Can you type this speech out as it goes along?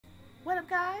What up,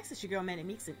 guys? It's your girl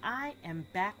ManicMeeks, and I am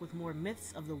back with more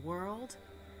Myths of the World,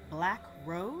 Black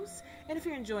Rose. And if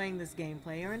you're enjoying this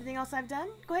gameplay or anything else I've done,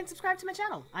 go ahead and subscribe to my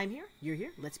channel. I'm here, you're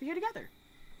here, let's be here together.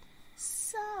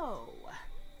 So,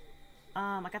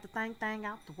 I got the thing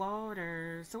out the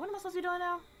water. So what am I supposed to be doing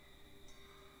now?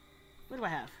 What do I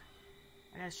have?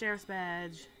 I got a sheriff's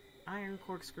badge, iron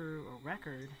corkscrew, a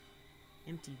record,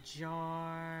 empty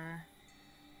jar,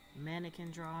 mannequin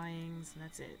drawings, and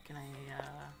that's it.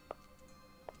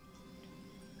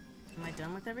 Am I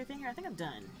done with everything here? I think I'm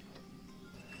done.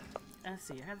 Let's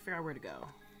see, I have to figure out where to go.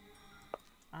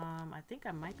 I think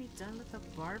I might be done with the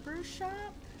barber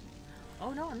shop.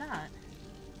 Oh no, I'm not.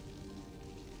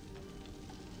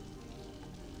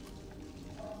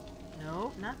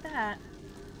 Nope, not that.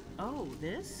 Oh,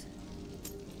 this?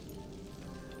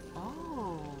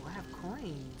 Oh, I have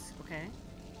coins. Okay.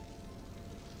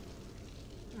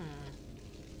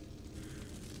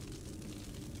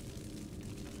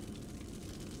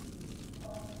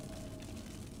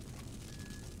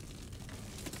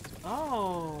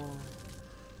 Oh,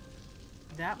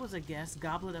 that was a guess.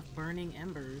 Goblet of Burning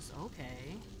Embers.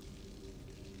 Okay.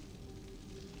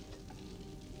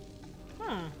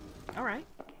 Alright.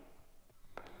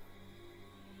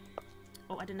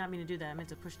 Oh, I did not mean to do that. I meant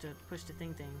to push the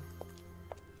thing.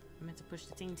 I meant to push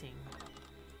the ting.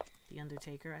 The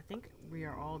Undertaker. I think we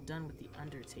are all done with the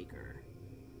Undertaker.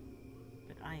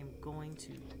 But I am going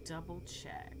to double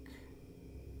check.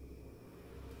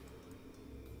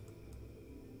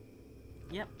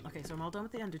 Yep, okay, so I'm all done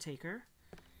with the Undertaker.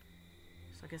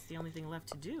 So I guess the only thing left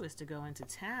to do is to go into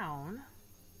town.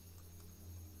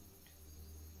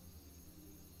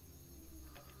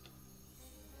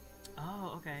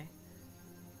 Oh, okay.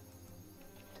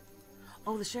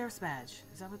 Oh, the sheriff's badge.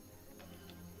 Is that what...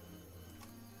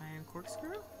 Iron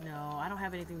corkscrew? No, I don't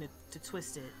have anything to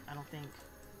twist it, I don't think.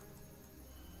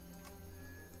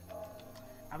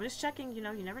 I was just checking, you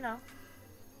know, you never know.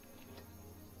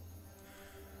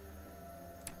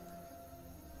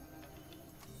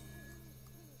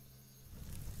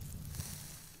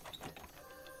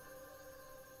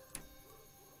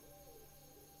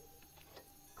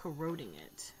 Corroding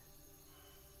it.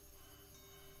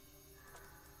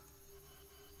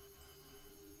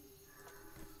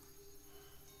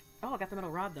 Oh, I got the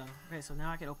metal rod though. Okay, so now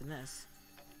I can open this.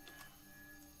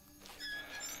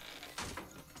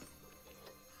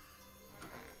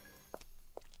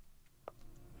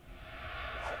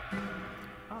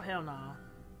 Oh, hell no.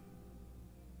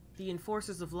 The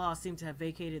enforcers of law seem to have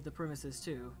vacated the premises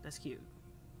too. That's cute.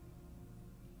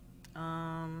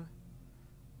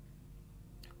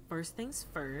 First things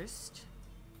first.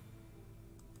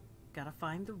 Gotta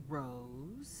find the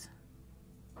rose.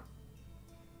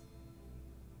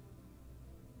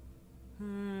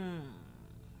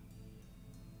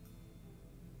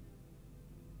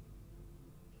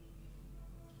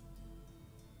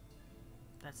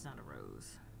 That's not a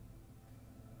rose.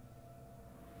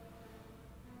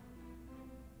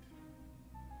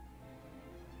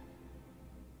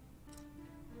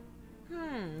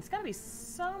 It's gotta be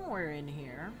somewhere in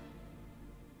here.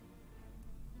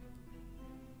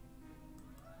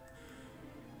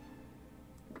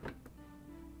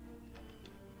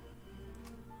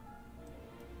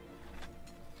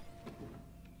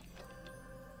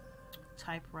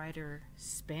 Typewriter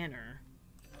spanner.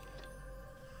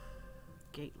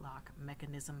 Gate lock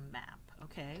mechanism map.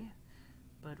 Okay.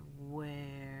 But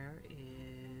where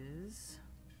is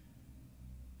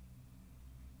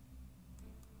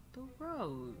the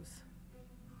rose?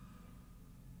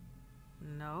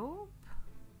 Nope.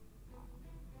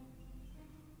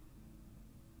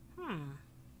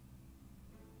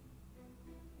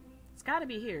 It's gotta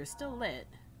be here. It's still lit.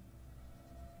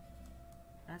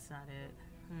 That's not it.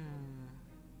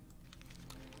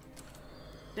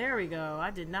 There we go.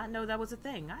 I did not know that was a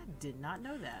thing. I did not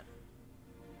know that.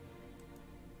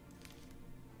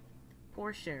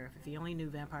 Poor sheriff, if he only knew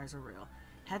vampires were real.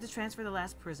 Had to transfer the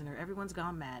last prisoner. Everyone's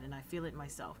gone mad, and I feel it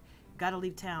myself. Gotta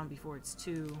leave town before it's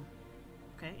too...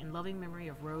 Okay, in loving memory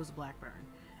of Rose Blackburn.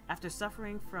 After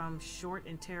suffering from short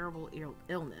and terrible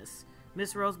illness,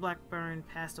 Miss Rose Blackburn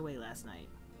passed away last night,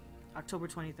 October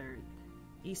 23rd.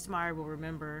 Eastmire will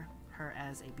remember her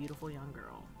as a beautiful young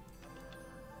girl.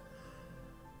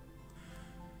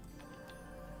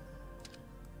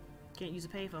 Can't use a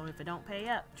payphone if it don't pay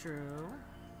up. True.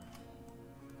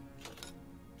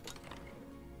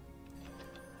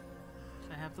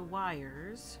 So I have the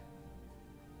wires.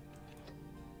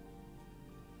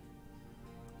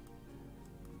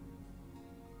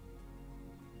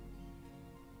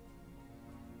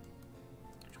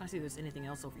 I'm trying to see if there's anything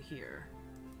else over here.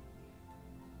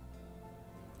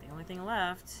 The only thing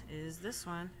left is this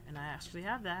one, and I actually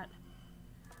have that.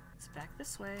 It's back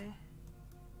this way.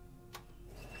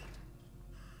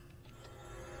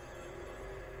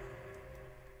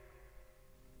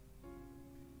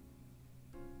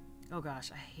 Oh gosh,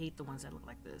 I hate the ones that look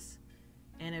like this.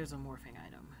 And there's a morphing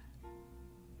item.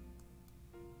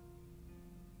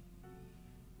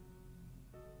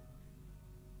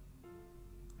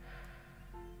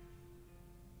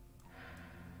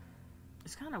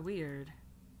 It's kind of weird.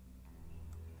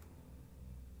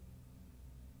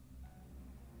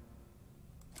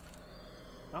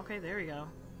 Okay, there we go.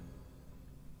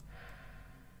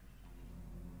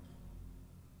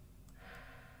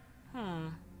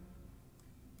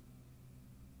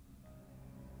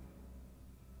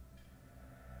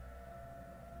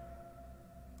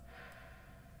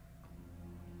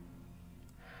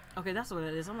 Okay, that's what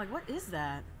it is. I'm like, what is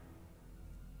that?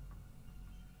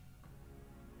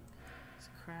 It's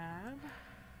a crab.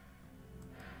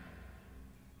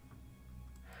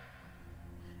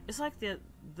 It's like the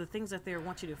things that they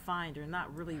want you to find are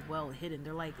not really well hidden.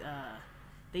 They're like,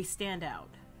 they stand out.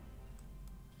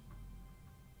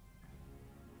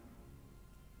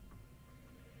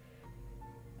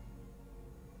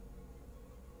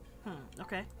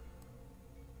 Okay.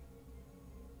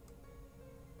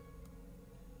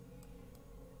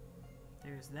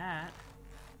 There's that.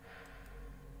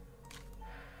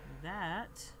 That.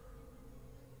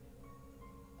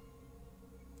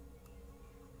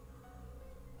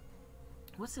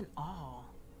 What's an awl?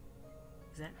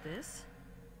 Is that this?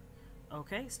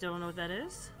 Okay, still don't know what that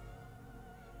is.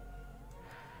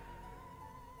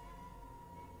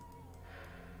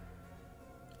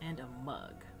 And a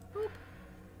mug. Boop.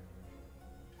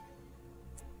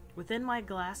 Within my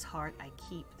glass heart, I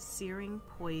keep searing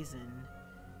poison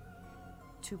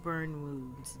to burn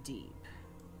wounds deep.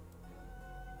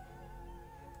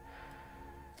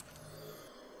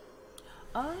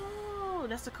 Oh,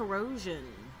 that's a corrosion.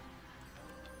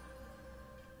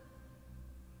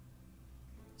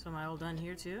 So am I all done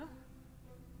here too?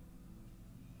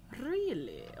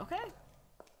 Really? Okay.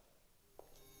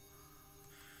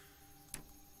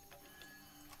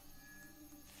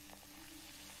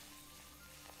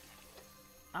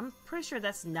 I'm pretty sure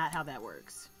that's not how that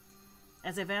works.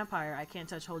 As a vampire, I can't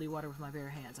touch holy water with my bare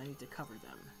hands. I need to cover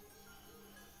them.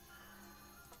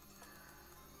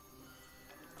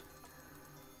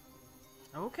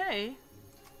 Okay.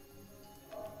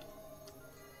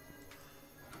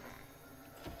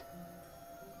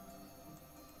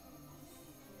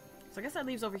 So I guess that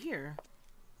leaves over here.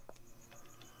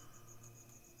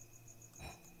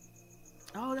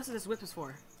 Oh, that's what this whip is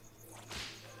for.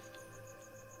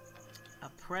 A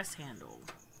press handle.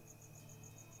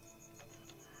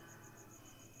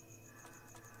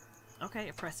 Okay,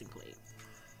 a pressing plate.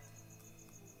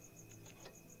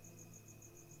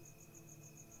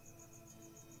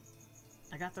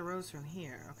 I got the rose from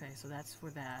here. Okay, so that's for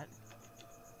that.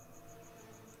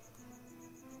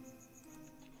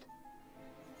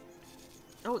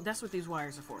 Oh, that's what these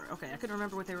wires are for. Okay, I couldn't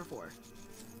remember what they were for.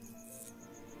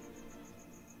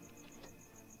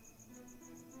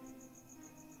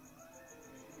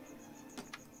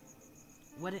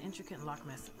 What an intricate lock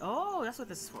mess. Oh, that's what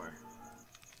this is for.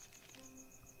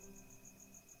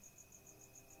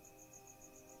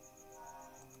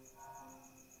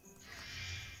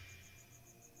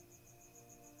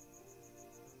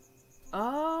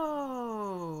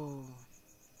 Oh.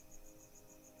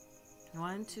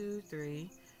 1, 2, 3,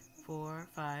 4,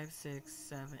 5, 6,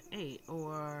 7, 8.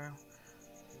 Or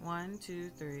 1, 2,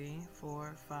 3,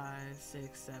 4, 5,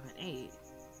 6, 7, 8.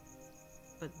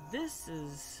 But this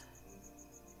is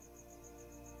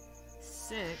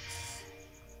 6.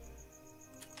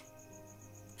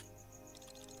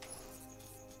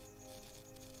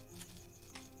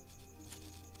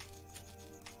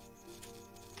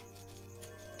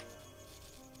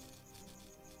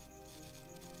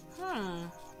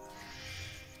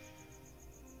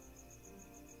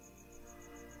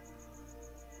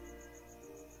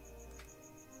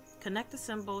 Connect the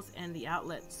symbols and the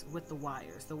outlets with the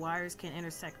wires. The wires can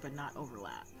intersect but not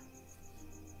overlap.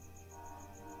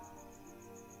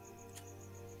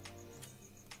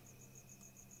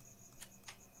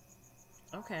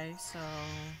 Okay, so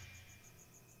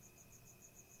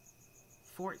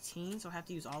 14, so I have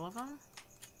to use all of them?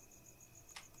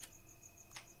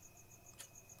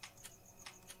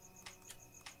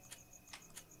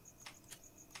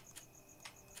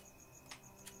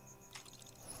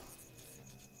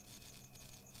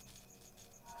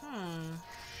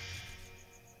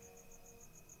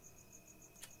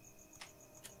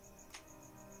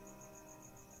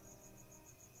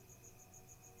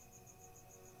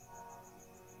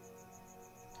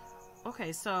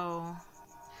 Okay, so...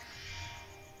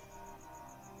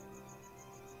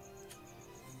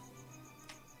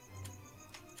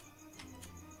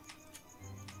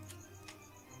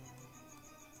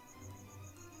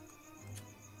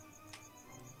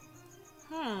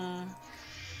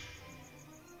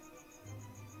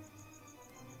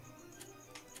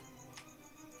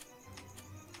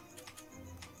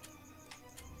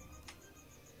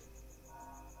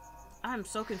 I'm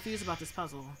so confused about this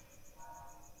puzzle.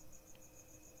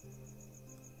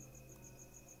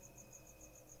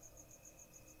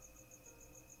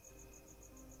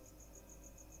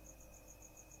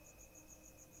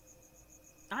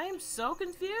 I am so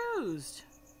confused.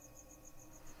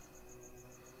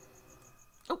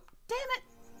 Oh, damn it!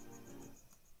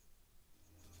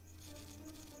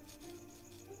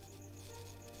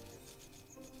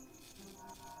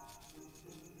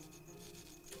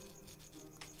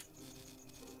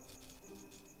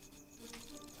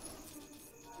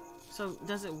 So,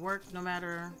 does it work no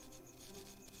matter...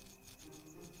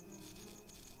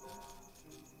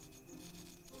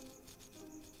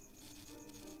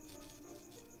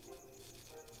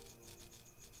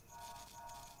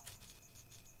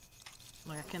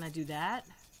 Like, can I do that?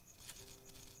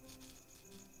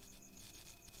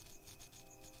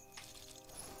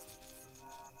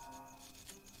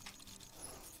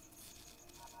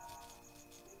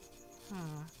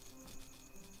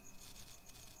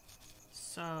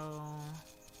 So...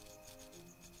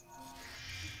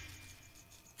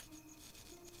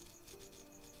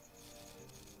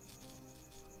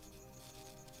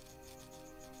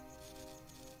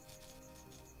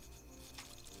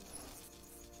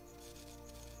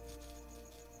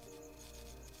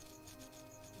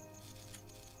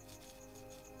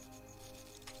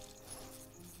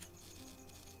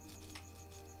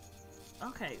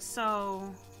 Okay,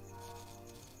 so...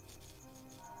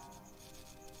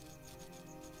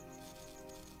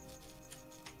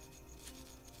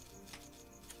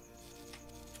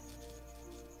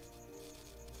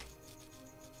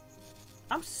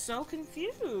 I'm so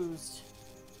confused.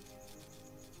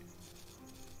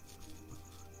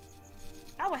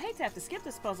 I would hate to have to skip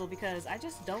this puzzle because I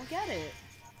just don't get it.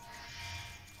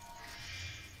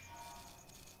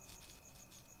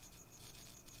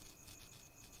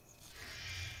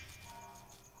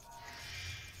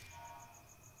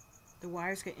 The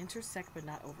wires can intersect but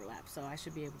not overlap, so I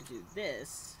should be able to do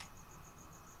this.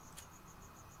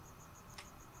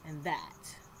 And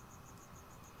that.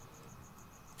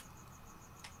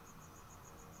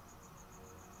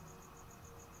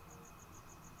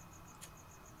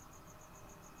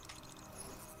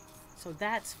 So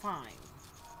that's fine.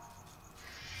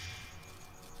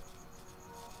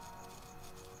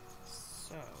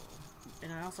 So,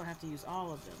 and I also have to use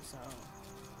all of them, so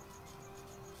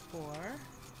 4,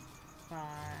 5,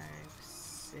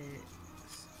 6.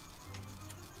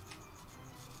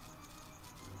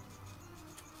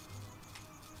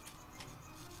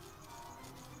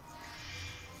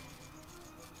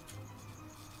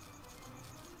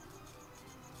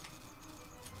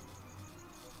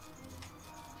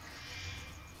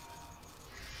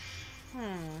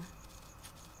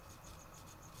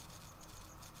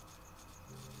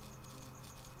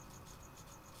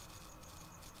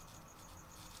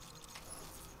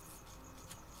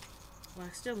 Well,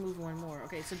 I still move one more.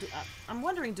 Okay, so I'm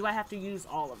wondering, do I have to use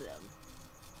all of them?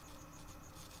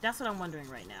 That's what I'm wondering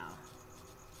right now.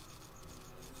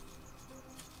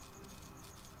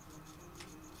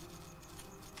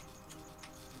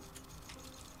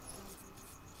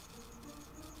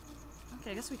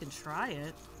 Okay, I guess we can try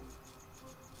it.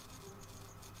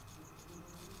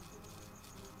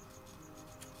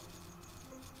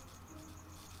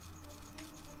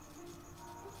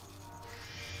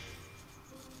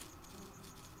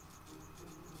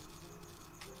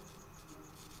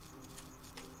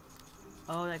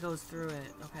 Oh, that goes through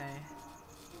it. Okay.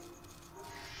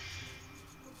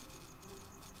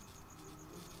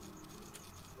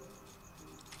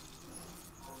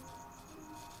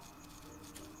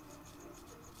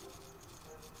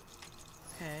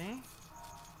 Okay.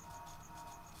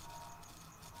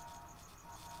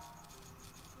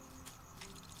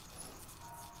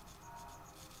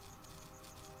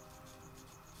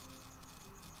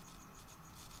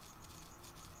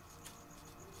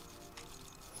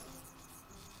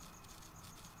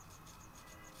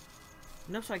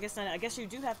 Nope, so I guess not. I guess you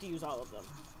do have to use all of them.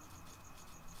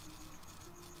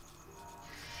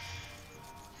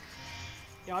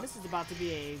 Y'all, this is about to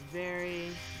be a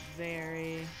very,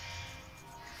 very...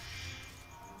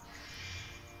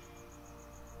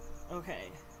 Okay,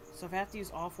 so if I have to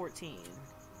use all 14...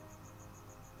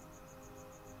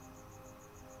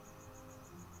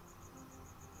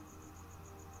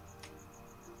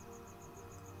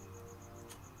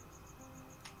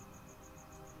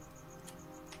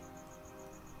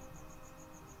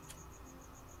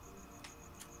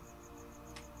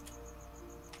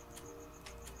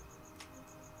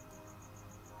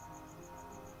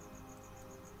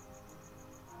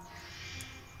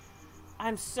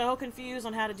 I'm so confused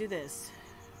on how to do this.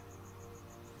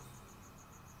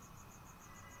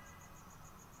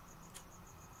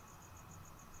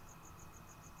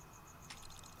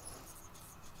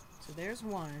 So there's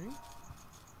one.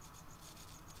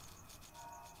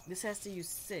 This has to use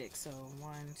 6, so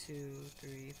 1, 2,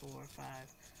 3, 4, 5.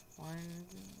 1,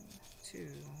 2,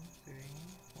 3,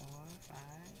 4, 5.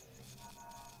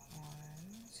 1,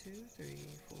 2, 3,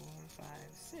 4, 5,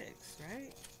 6,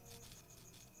 right?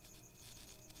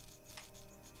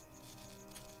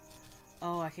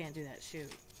 Oh, I can't do that.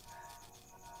 Shoot.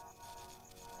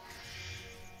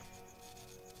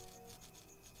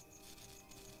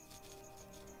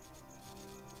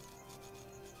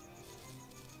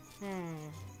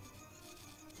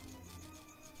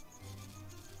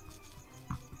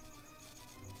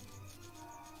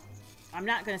 I'm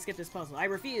not gonna skip this puzzle. I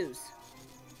refuse.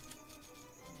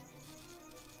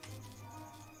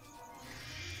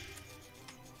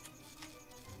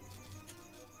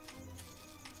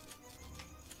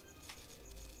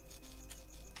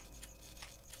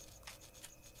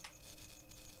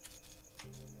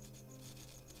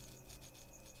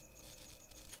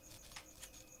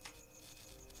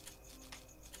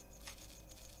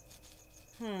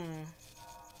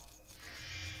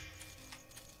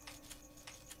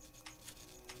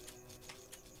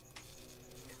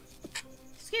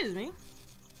 Excuse me.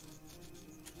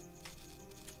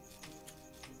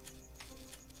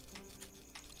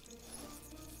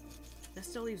 That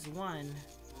still leaves 1.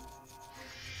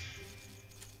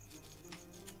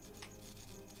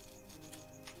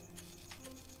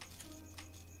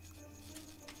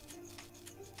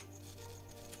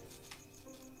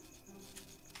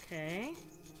 Okay.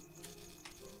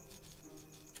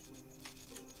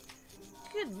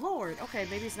 Good lord. Okay,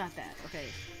 maybe it's not that. Okay.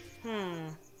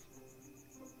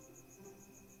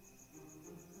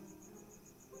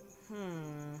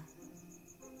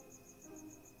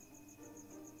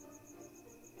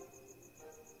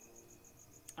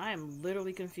 I am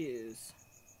literally confused.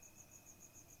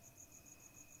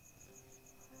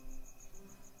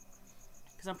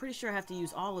 Because I'm pretty sure I have to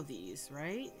use all of these,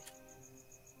 right?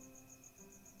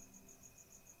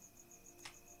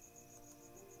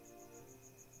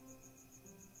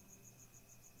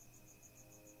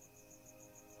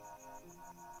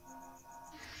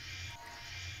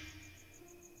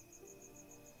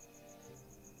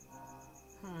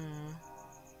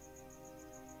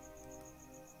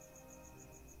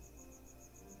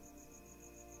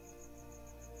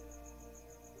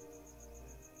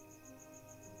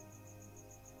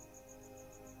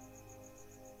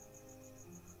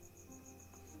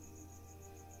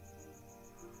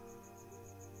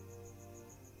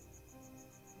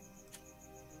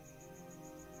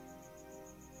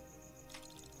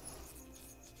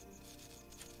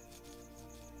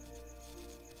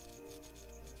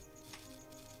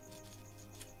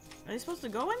 Are they supposed to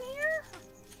go in here?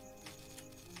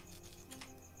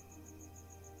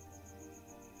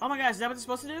 Oh my gosh, is that what they're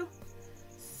supposed to do?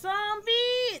 Some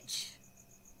beach!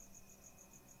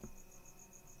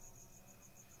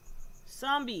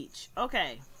 Some beach.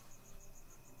 Okay.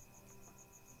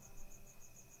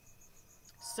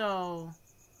 So...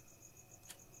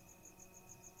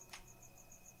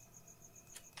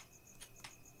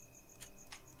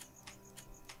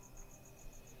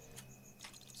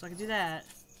 I can do that.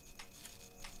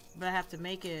 But I have to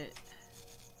make it...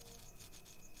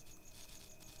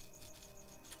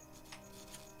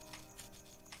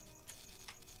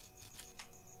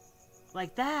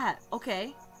 like that.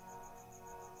 Okay.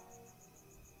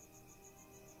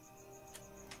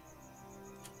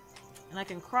 And I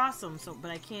can cross them, so, but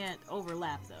I can't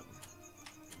overlap them.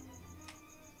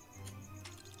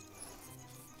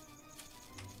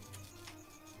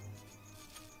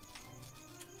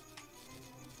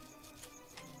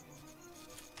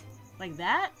 Like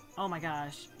that? Oh my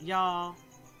gosh. Y'all,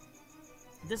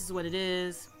 this is what it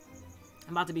is.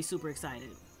 I'm about to be super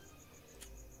excited.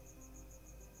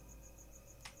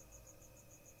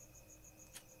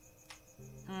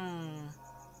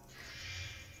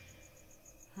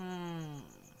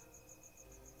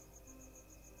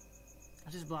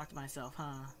 I just blocked myself,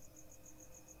 huh?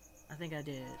 I think I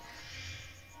did.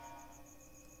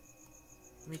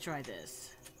 Let me try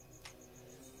this.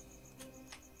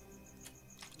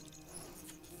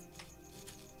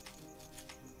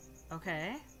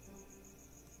 Okay.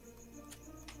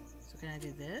 So can I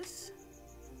do this?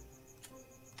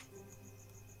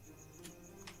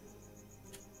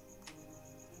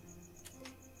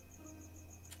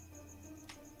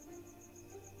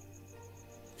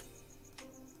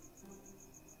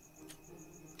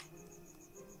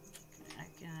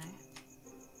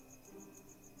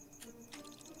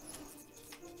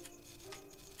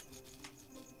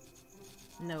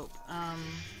 Nope.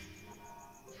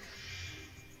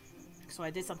 So I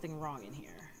did something wrong in here.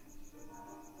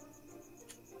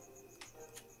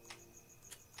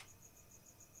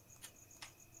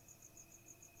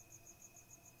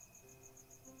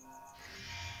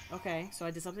 Okay, so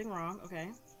I did something wrong. Okay.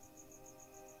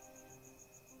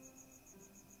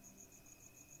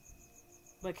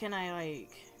 But can I,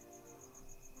 like...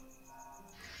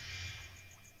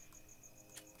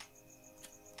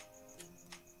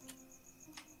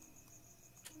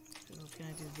 So can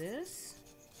I do this?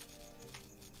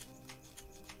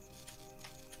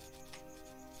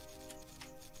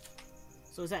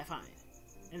 So is that fine?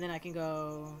 And then I can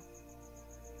go...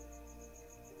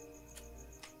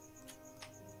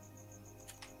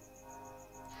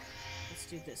 Let's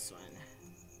do this one.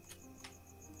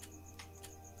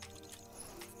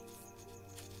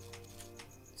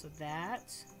 So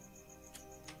that...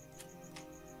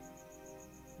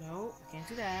 No, I can't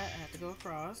do that. I have to go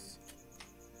across.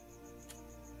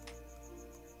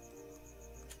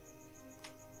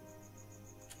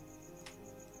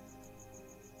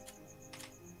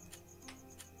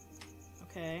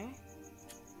 Okay.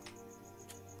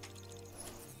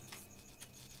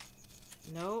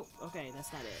 Nope. Okay,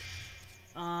 that's not it.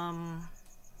 How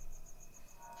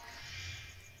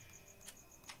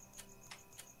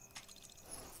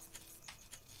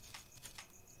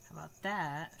about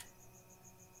that?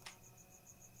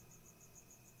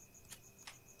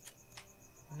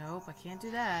 Nope, I can't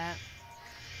do that.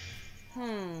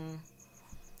 I'm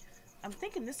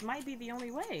thinking this might be the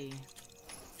only way.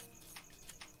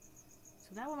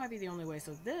 So that one might be the only way.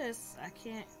 So this, I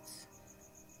can't...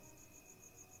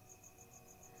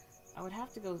 I would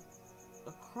have to go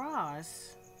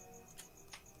across.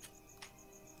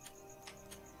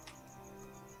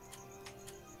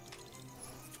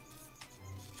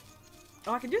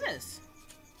 Oh, I can do this.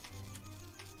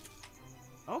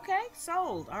 Okay,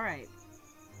 sold. Alright.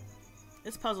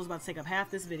 This puzzle's about to take up half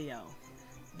this video.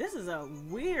 This is a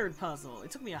weird puzzle.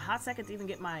 It took me a hot second to even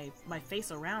get my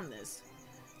face around this.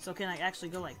 So can I actually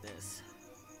go like this?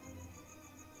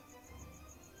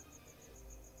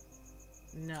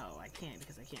 No, I can't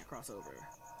because I can't cross over.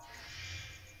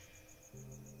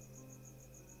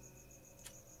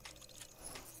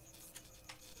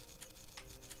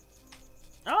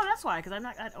 Oh, that's why, because I'm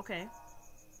not... okay.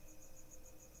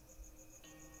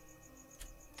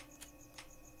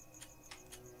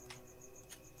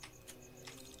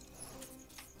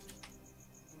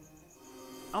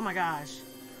 Oh my gosh.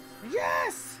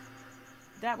 Yes!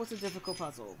 That was a difficult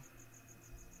puzzle.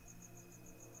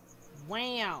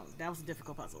 Wow, that was a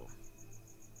difficult puzzle.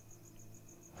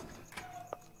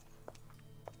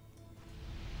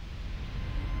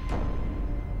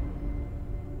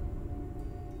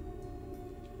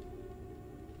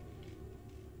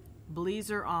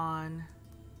 Blazer on.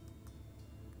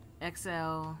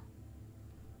 XL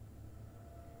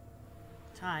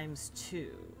 ×2.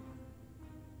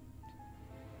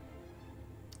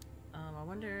 I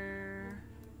wonder...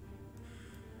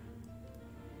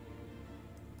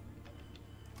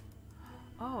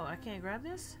 Oh, I can't grab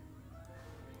this?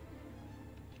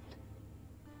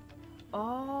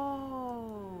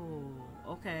 Oh,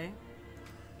 okay.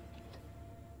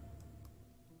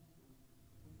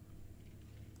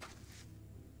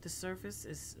 The surface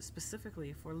is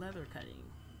specifically for leather cutting.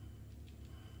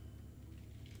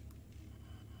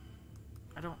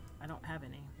 I don't have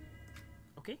any.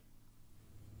 Okay.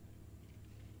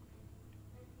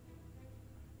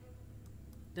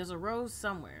 There's a rose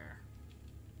somewhere.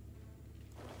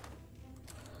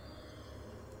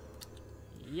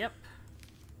 Yep.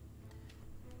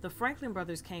 The Franklin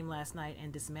brothers came last night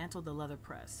and dismantled the leather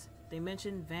press. They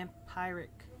mentioned vampiric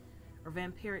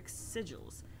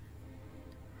sigils.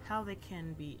 How they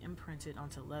can be imprinted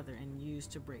onto leather and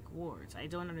used to break wards. I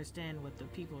don't understand what the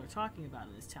people are talking about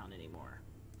in this town anymore.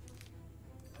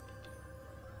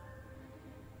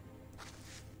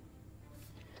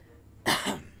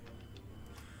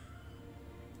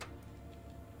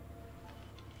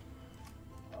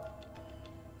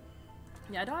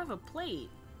 Yeah, I don't have a plate.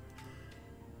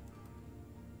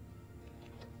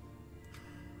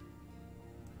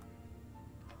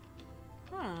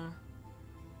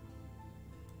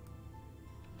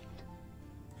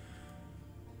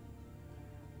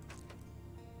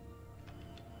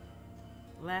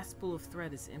 Last spool of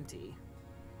thread is empty.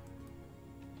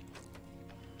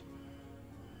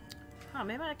 Huh,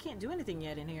 maybe I can't do anything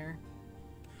yet in here.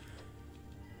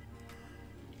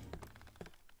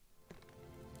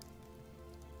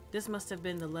 This must have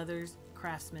been the leather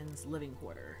craftsman's living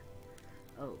quarter.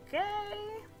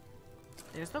 Okay.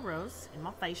 There's the rose in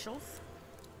my facials.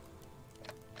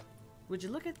 Would you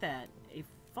look at that? A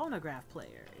Phonograph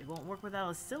player. It won't work without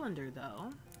a cylinder, though.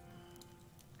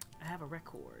 I have a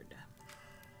record.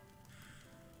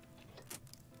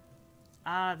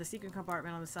 Ah, the secret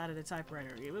compartment on the side of the typewriter.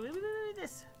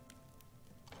 This.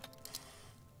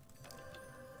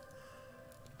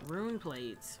 Rune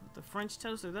plates. What the French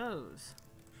toast are those?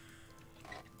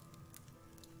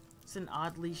 It's an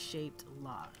oddly shaped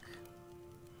lock.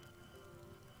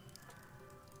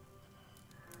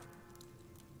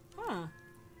 Hmm.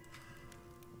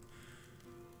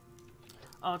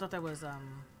 Oh, I thought that was,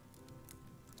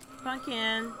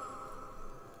 pumpkin.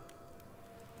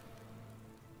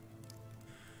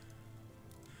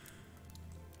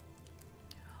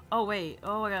 Oh, wait.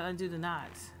 Oh, I gotta undo the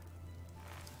knots.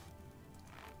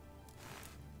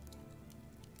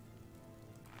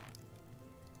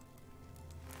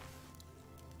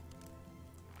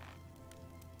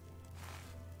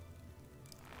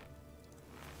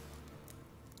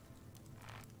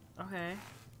 Okay.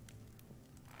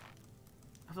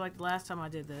 I feel like the last time I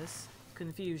did this,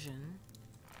 confusion.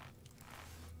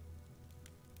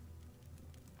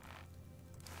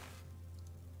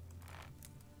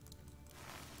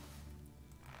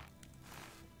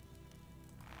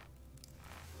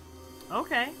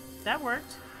 Okay, that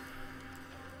worked.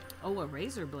 Oh, a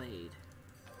razor blade.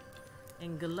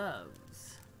 And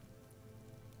gloves.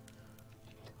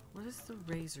 What is the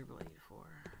razor blade for?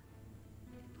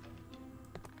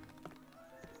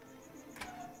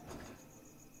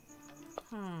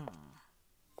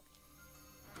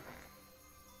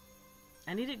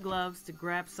 I needed gloves to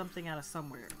grab something out of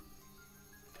somewhere.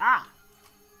 Ah!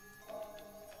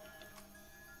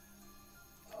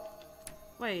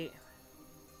 Wait.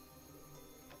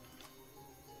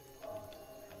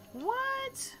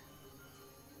 What?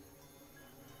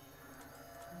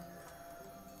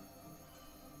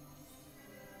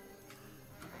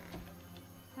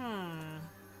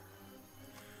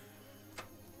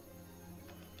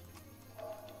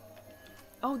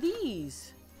 Oh,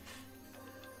 these.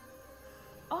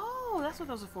 Oh, that's what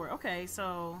those are for. Okay,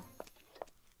 so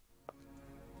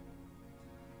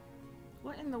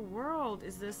what in the world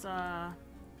is this,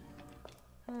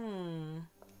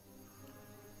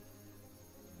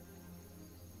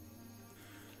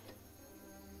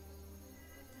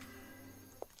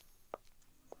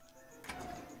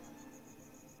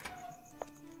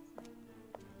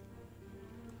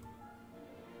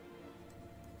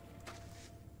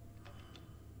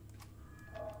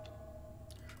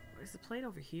 is the plate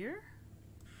over here?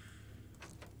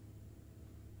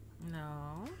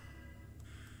 No.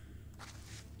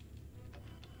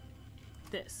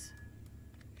 This.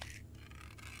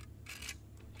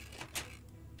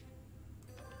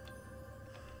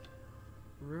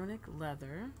 Runic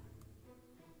leather.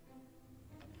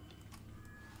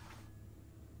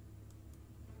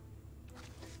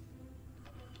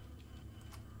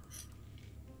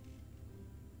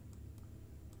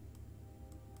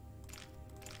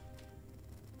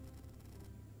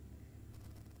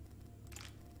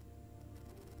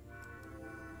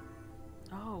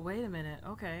 Oh, wait a minute.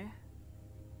 Okay.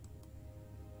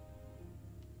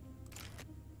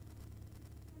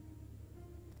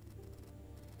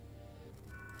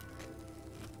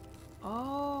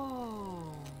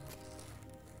 Oh.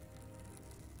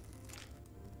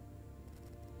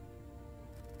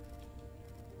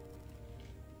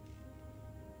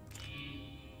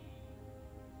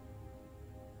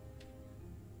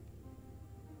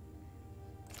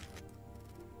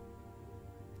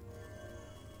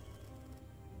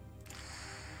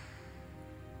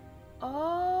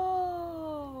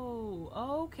 Oh,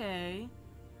 okay.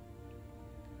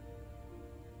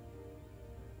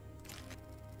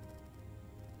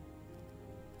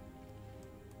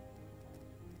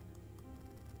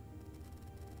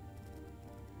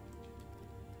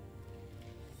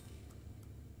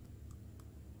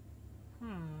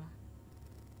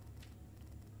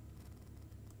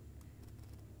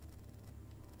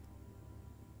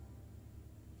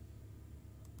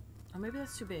 Oh, maybe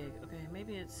that's too big. Okay,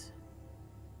 maybe it's...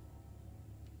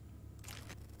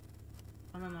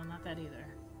 Oh, no, no, not that either.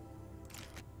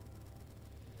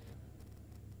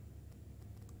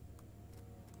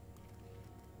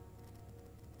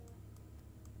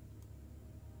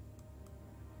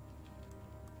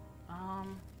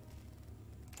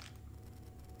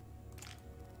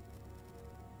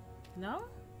 No?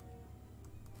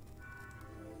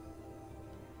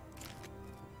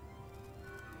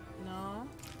 No?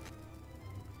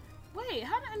 Wait,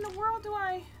 how in the world do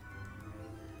I...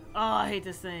 Oh, I hate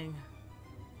this thing.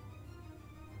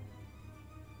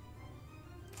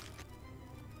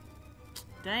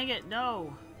 Dang it,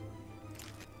 no.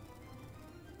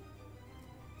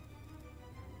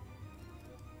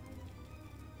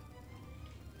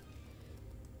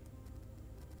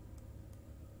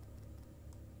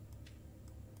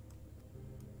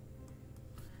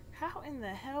 how in the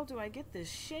hell do I get this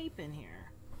shape in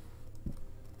here?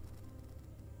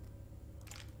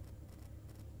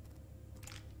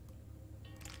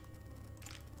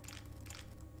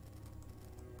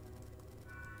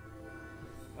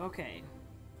 Okay.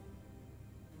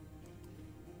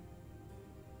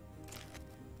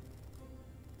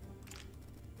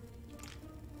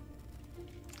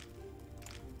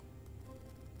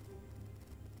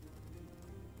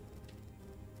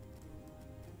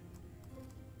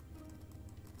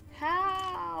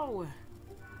 How?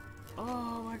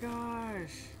 Oh my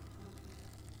gosh.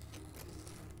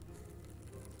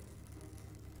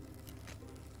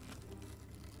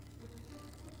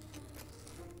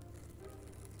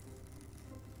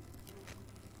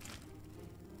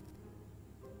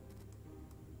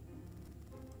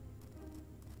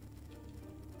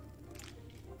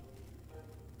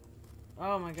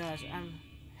 Oh my gosh, I'm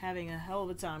having a hell of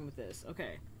a time with this.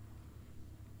 Okay.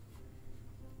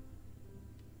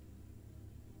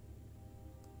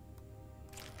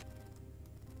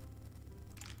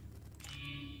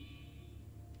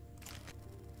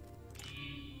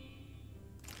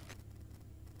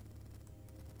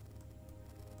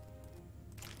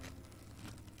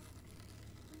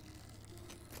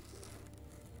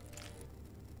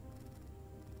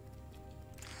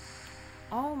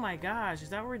 Oh my gosh, is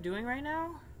that what we're doing right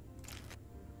now?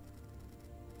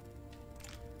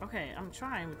 Okay, I'm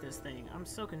trying with this thing. I'm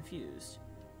so confused.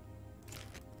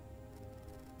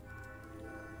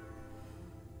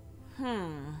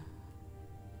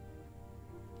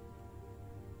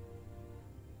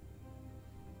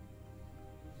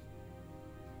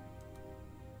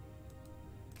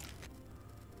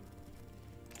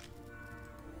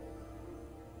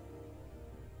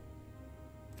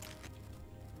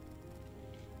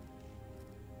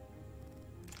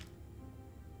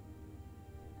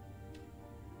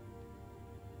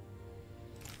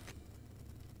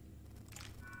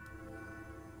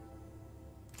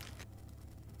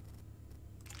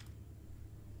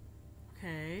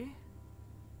 Okay.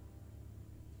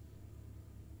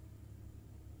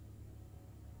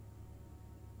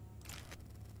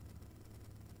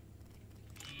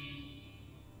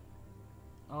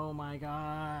 Oh my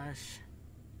gosh.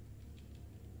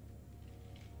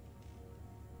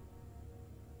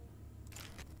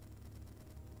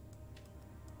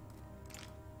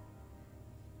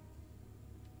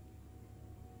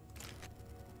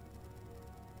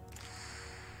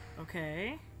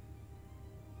 Okay.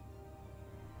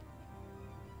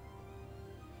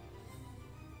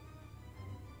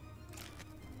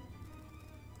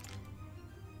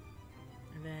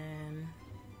 And then...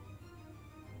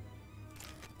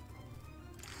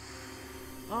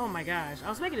 oh my gosh. I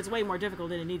was making this way more difficult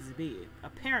than it needs to be,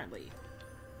 apparently.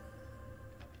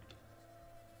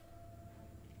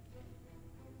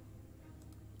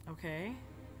 Okay.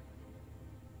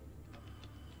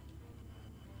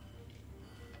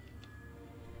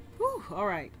 Whew,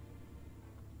 alright.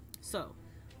 So,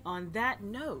 on that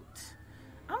note,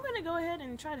 I'm going to go ahead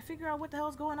and try to figure out what the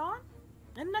hell's going on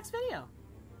in the next video.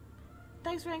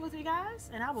 Thanks for hanging with me, guys,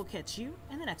 and I will catch you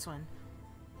in the next one.